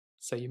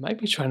So you might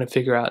be trying to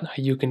figure out how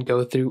you can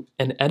go through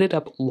and edit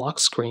up lock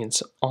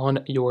screens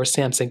on your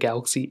Samsung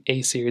Galaxy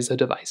A series of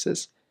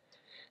devices.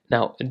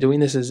 Now, doing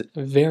this is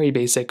very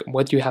basic.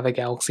 Whether you have a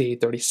Galaxy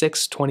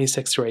A36,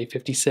 26, or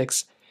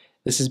A56,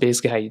 this is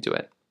basically how you do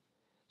it.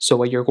 So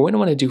what you're going to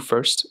want to do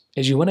first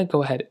is you want to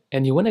go ahead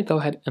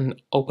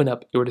and open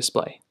up your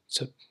display.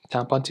 So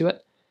tap onto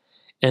it.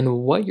 And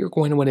what you're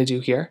going to want to do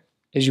here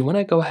is you want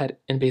to go ahead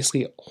and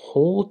basically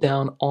hold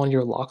down on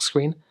your lock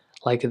screen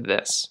like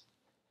this.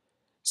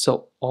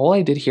 So all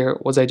I did here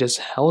was I just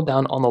held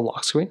down on the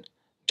lock screen,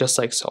 just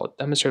like so. I'll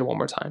demonstrate it one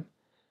more time.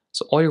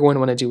 So all you're going to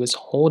want to do is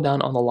hold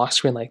down on the lock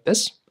screen like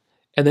this,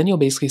 and then you'll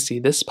basically see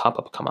this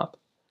pop-up come up.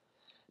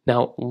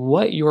 Now,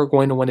 what you're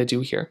going to want to do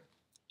here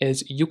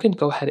is you can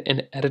go ahead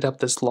and edit up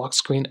this lock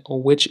screen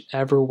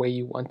whichever way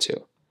you want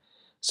to.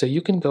 So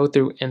you can go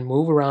through and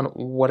move around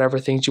whatever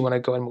things you want to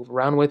go and move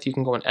around with. You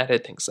can go and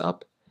edit things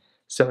up.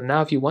 So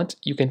now if you want,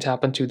 you can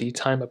tap into the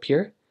time up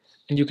here,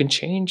 and you can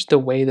change the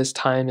way this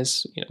time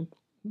is,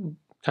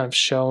 kind of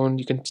shown.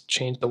 You can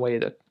change the way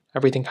that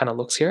everything kind of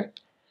looks here.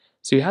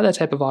 So you have that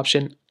type of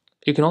option.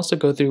 You can also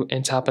go through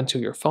and tap into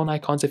your phone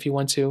icons if you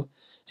want to,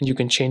 and you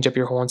can change up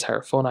your whole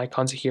entire phone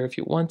icons here if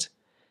you want.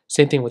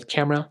 Same thing with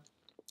camera.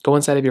 Go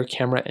inside of your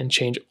camera and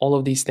change all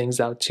of these things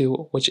out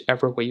too,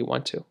 whichever way you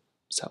want to.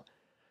 So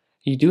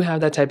you do have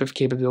that type of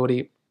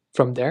capability.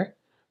 From there,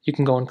 you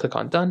can go and click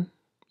on done.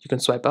 You can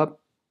swipe up,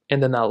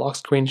 and then that lock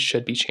screen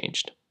should be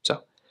changed.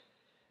 So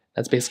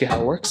that's basically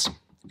how it works.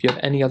 If you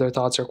have any other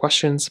thoughts or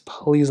questions,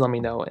 please let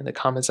me know in the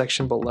comment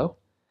section below.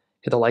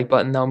 Hit the like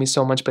button, that would mean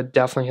so much, but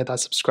definitely hit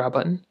that subscribe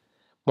button.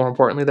 More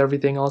importantly than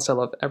everything else, I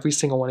love every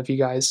single one of you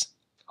guys.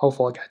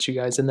 Hopefully I'll catch you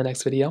guys in the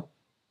next video.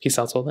 Peace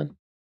out till then.